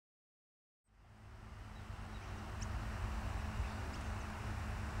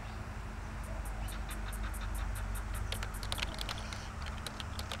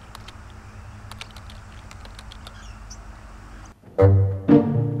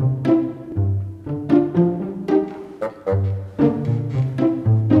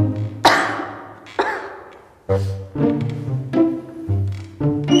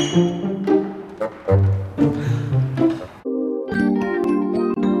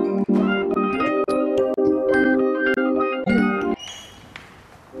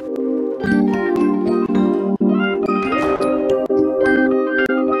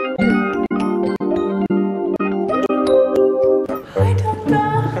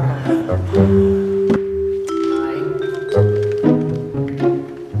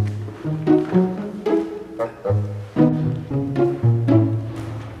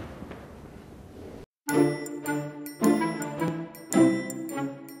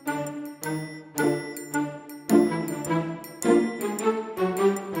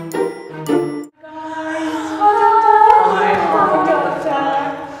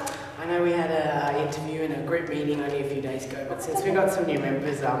some new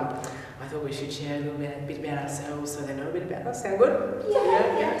members. I thought we should share a little bit about ourselves so they know a bit about us. Sound good?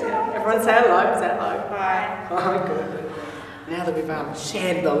 Yeah. Everyone say hello. Say hello. Hi. Oh, good. Now that we've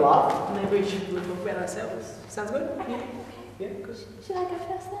shared the love, maybe we should talk about ourselves. Sounds good? Yeah, good. Should I go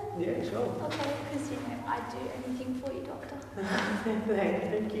first then? Yeah, sure. Okay, because I'd do anything for you, Doctor.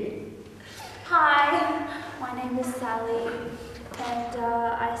 Thank you. Hi, my name is Sally, and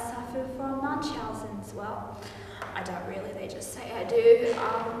I suffer from Munchausen as well. I don't really, they just say I do.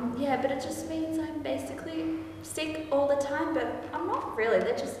 Yeah, but it just means I'm basically sick all the time, but I'm not really.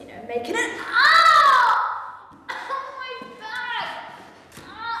 They're just, making it. Ah! Oh, my back!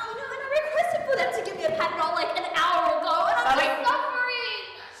 And I requested for them to give me a Panadol like an hour ago, and I'm just suffering.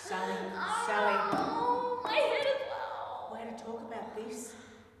 Sally. Oh, my head as well. We're going to talk about this.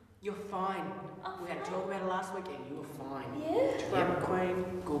 You're fine. We had to talk about it last weekend. You were fine. Yeah? Yep, Queen.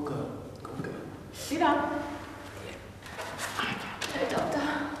 Good girl. Sit up. No, Doctor.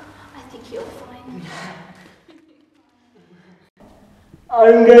 I think you're fine.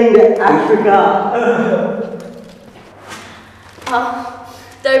 I'm going to Africa. Oh,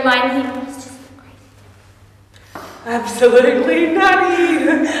 don't mind him. He's just crazy. Absolutely nutty.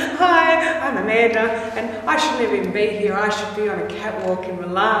 Hi, I'm Amanda, and I shouldn't even be here. I should be on a catwalk in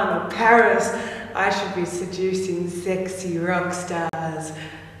Milan or Paris. I should be seducing sexy rock stars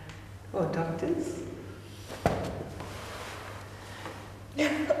or doctors.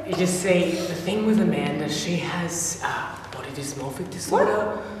 You just see, the thing with Amanda, she has body dysmorphic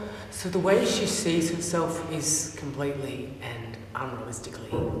disorder. What? So the way she sees herself is completely and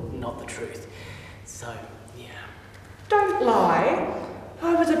unrealistically not the truth. So, yeah. Don't lie.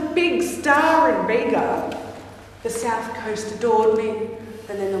 I was a big star in Riga. The South Coast adored me,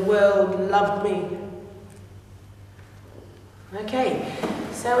 and then the world loved me. Okay,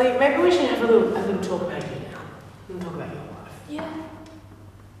 Sally, maybe we should have a little talk about you now. We'll talk about your life. Yeah.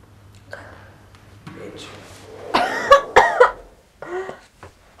 Bitch.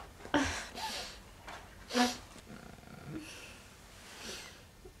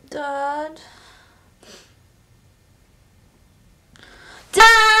 Dad.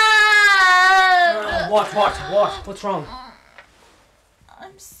 What? What's wrong?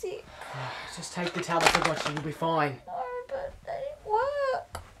 I'm sick. Just take the tablets I got you, you'll be fine. No, but they didn't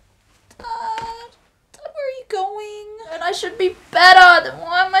work. Dad, where are you going? And I should be better. Then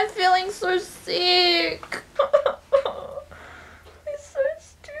why am I feeling so sick? He's so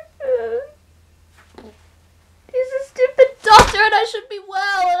stupid. He's a stupid doctor and I should be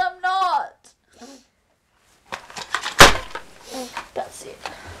well and I'm not. That's it.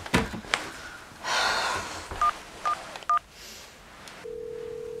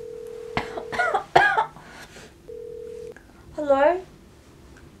 Hello?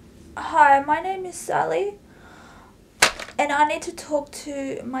 Hi, my name is Sally. And I need to talk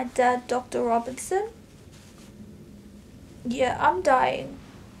to my dad, Dr. Robinson. Yeah, I'm dying.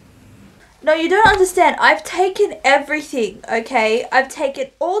 No, you don't understand. I've taken everything, okay? I've taken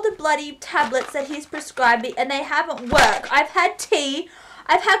all the bloody tablets that he's prescribed me and they haven't worked. I've had tea,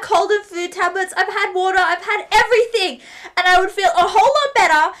 I've had cold and flu tablets, I've had water, I've had everything. And I would feel a whole lot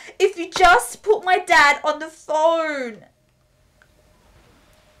better if you just put my dad on the phone.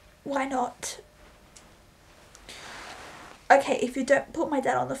 Why not? Okay, if you don't put my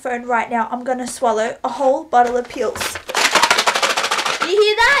dad on the phone right now, I'm gonna swallow a whole bottle of pills. You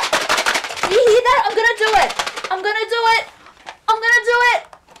hear that? You hear that? I'm gonna do it. I'm gonna do it. I'm gonna do it.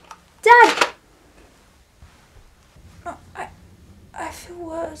 Dad. No, I feel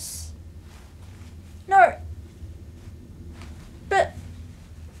worse. No. But.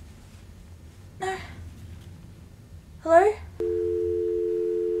 No. Hello?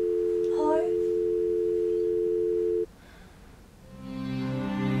 Hello?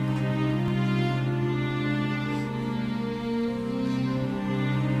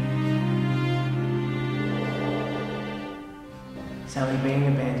 Sally, being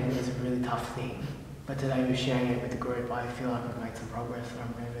abandoned is a really tough thing, but today we're sharing it with the group. I feel like we've made some progress and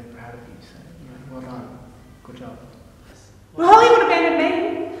I'm really, really proud of you, so well done. Good job. Well, Hollywood abandoned me.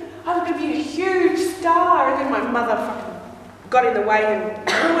 I was going to be a huge star, and then my mother fucking got in the way and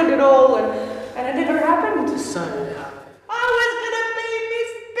ruined it all, and it never happened. So, I was going to be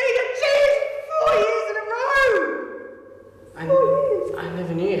Miss Big Cheese 4 years in a row. I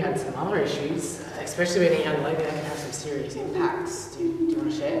never knew you had some other issues, especially being a young lady that can have some serious impacts. Do you want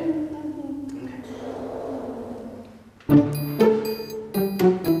to share? Okay.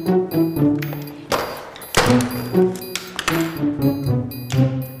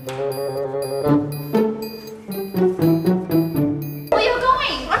 Where are you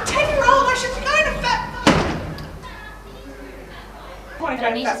going? I'm 10-year-old. I should be going to want to I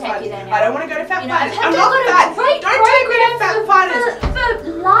go need to to fat take you fighters. there now. I don't want to go to fat You know, fighters. I've I'm got not a fat. great Don't take me to fat fighters.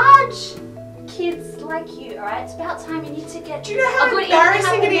 for large kids like you, alright? It's about time you need to get Do you know a how good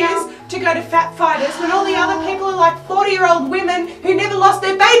embarrassing it eating habit is to go to fat fighters when all the other people are like 40-year-old women who never lost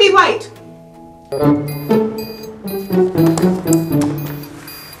their baby weight?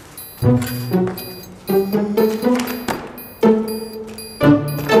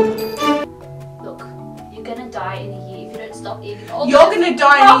 Look, you're gonna die in a year if you don't stop eating all You're those going to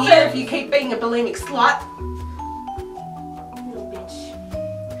die in a year muffins. if you keep being a bulimic slut. Little bitch.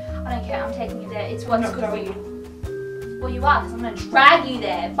 I don't care, I'm taking you there. It's what's not good for going. you. Well, you are, because I'm gonna drag you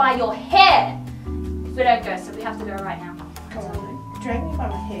there by your hair. If we don't go, so we have to go right now. Come on, drag me by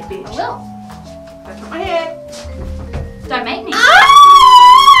my hair, bitch. I will. That's my hair. Don't make me. Ah!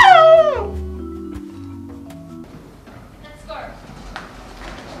 Let's go.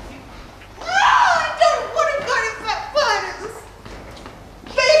 I don't want to go to fat fighters.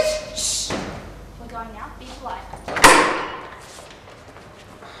 Bitch! Shh. We're going now. Be polite.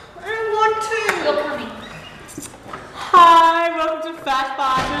 I don't want to. You're coming. Hi, welcome to Fat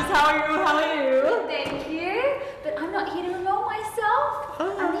Fighters. How are you? How are you? Thank you. But I'm not here to enroll myself.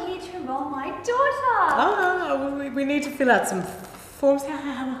 Oh. I'm here to enroll my daughter. Oh, we need to fill out some forms.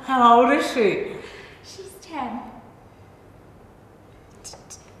 How old is she? She's 10.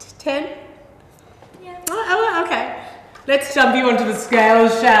 10? Yeah. Oh, okay. Let's jump you onto the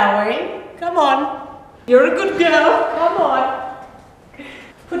scales, shall we? Come on. You're a good girl. Come on.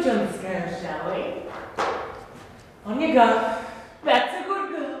 Put you on the scales, shall we? On you go. That's a good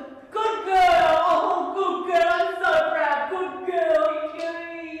girl. Good girl. Oh, good girl. I'm so proud. Good girl.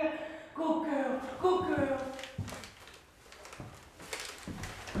 Yay. Good girl. Good girl.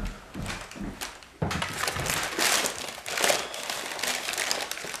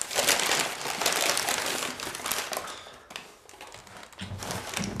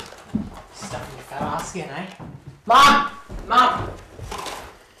 Stuffing your fat ass again, eh? Mom! Mom!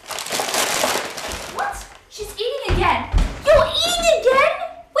 What? She's eating again. You're eating again?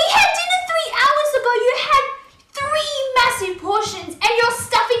 We had dinner 3 hours ago. You had 3 massive portions and you're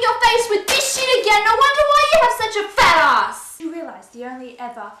stuffing your face with this shit again. No wonder why you have such a fat ass. You realize the only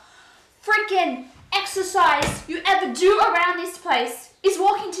ever freaking exercise you ever do around this place is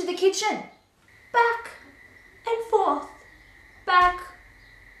walking to the kitchen. Back and forth. Back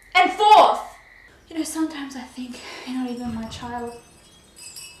and forth. You know, sometimes I think you're not even my child.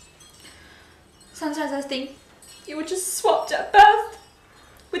 Sometimes I think you were just swapped at birth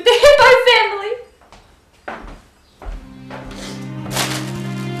with the Hippo family.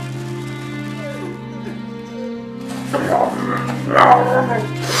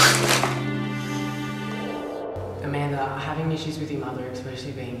 Amanda, having issues with your mother,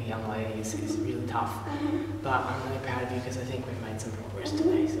 especially being a young lady, is really tough. But I'm really proud of you because I think we've made some progress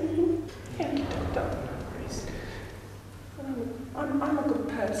today. So, yeah, no worries. I'm a good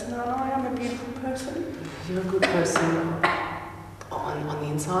person, aren't I? I'm a beautiful person. You're a good person on the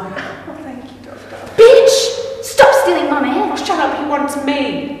inside. Oh, thank you, Doctor. Bitch! Stop stealing my man! Oh, shut up, he wants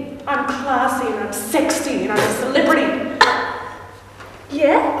me. I'm classy and I'm sexy and I'm a celebrity.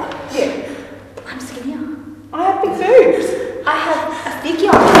 Yeah? Yeah. I'm skinnier. I have big boobs. I have a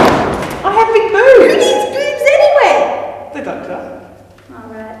figure. I have big Who boobs. needs boobs anyway? The doctor.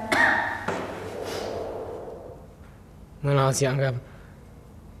 Alright. When I was younger,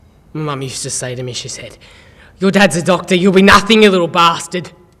 my mum used to say to me, she said, "Your dad's a doctor, you'll be nothing, you little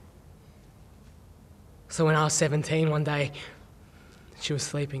bastard." So when I was 17 one day, she was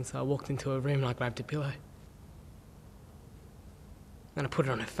sleeping, so I walked into her room and I grabbed a pillow. And I put it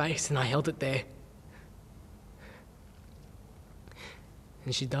on her face and I held it there.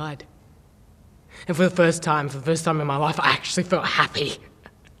 And she died. And for the first time in my life, I actually felt happy.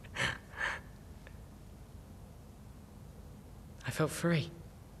 I felt free.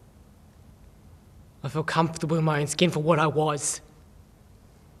 I felt comfortable in my own skin for what I was.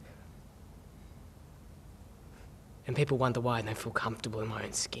 And people wonder why I don't feel comfortable in my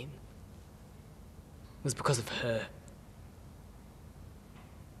own skin. It was because of her.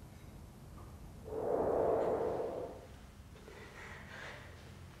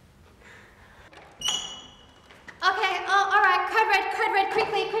 Okay, oh, alright, code red,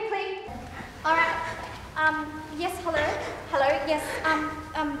 quickly. Alright, yes, hello, yes,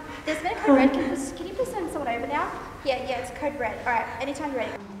 there's been a code red, can you please send someone over now? Yeah, it's code red, alright, anytime you're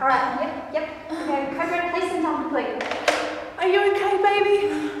ready. Alright, yep, okay, code red, please send someone, please. Are you okay,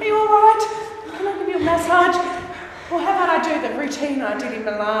 baby? Are you alright? Can I give you a massage? Well, how about I do the routine I did in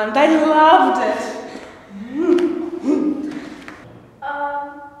Milan? They loved it.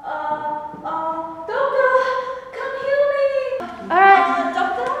 Doctor, come heal me. Alright,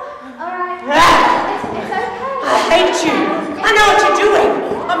 at you. I know what you're doing.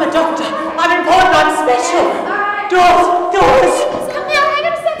 I'm a doctor. I'm important. I'm special. Doors. Come here, hang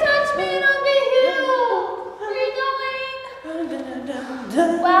up a touch me and I'll get healed. Where are you going?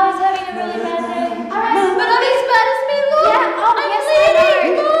 Wow, he's having a really bad day. Alright, but not as bad as me, look. Yeah, oh, I'm yes,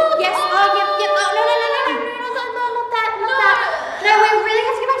 bleeding. Yes, oh, yep. Oh, no, not that. No, we really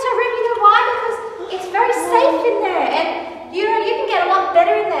have to get back to our room. You know why? Because it's very safe in there, and you can get a lot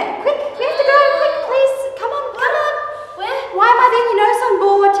better in there. Quick, we have to go. Quick, please. Come on. Where? Why am I being your nose on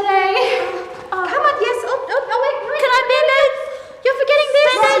board today? Come on, yes. Oh, wait. Can I bandage? You're forgetting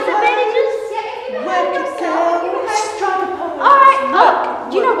this. Bandages. Yeah, Work yourself. Strike a pose. Alright,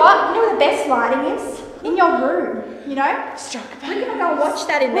 look. Do you know what? You know where the best lighting is? In your room, you know? Strike a pose. We're gonna go and watch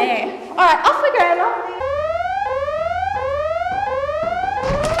that in there. Alright, off we go, Emma.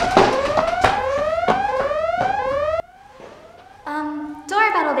 Don't worry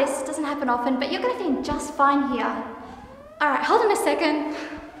about all this. It doesn't happen often, but you're gonna feel just fine here. Alright, hold on a second.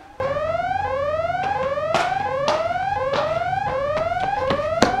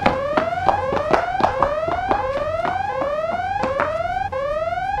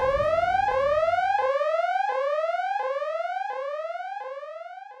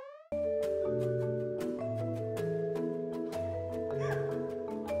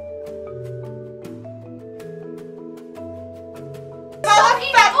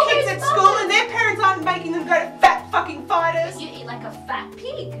 Fat kids at school and their parents aren't making them go to fat fucking fighters. You eat like a fat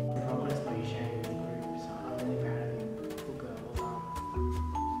pig. Problem is, but you share in the group, so I'm really proud of you. Cool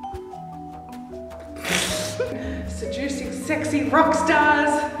girl. Seducing sexy rock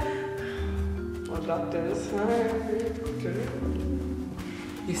stars. Or doctors.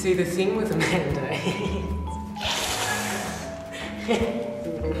 You see, the thing with Amanda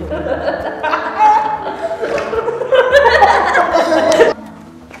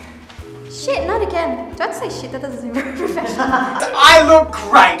Shit, not again. Don't say shit, that doesn't seem very professional. I look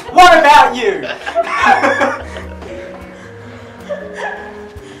great. What about you?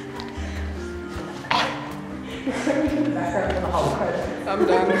 I'm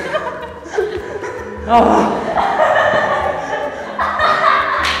done.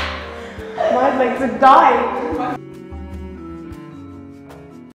 My legs are dying.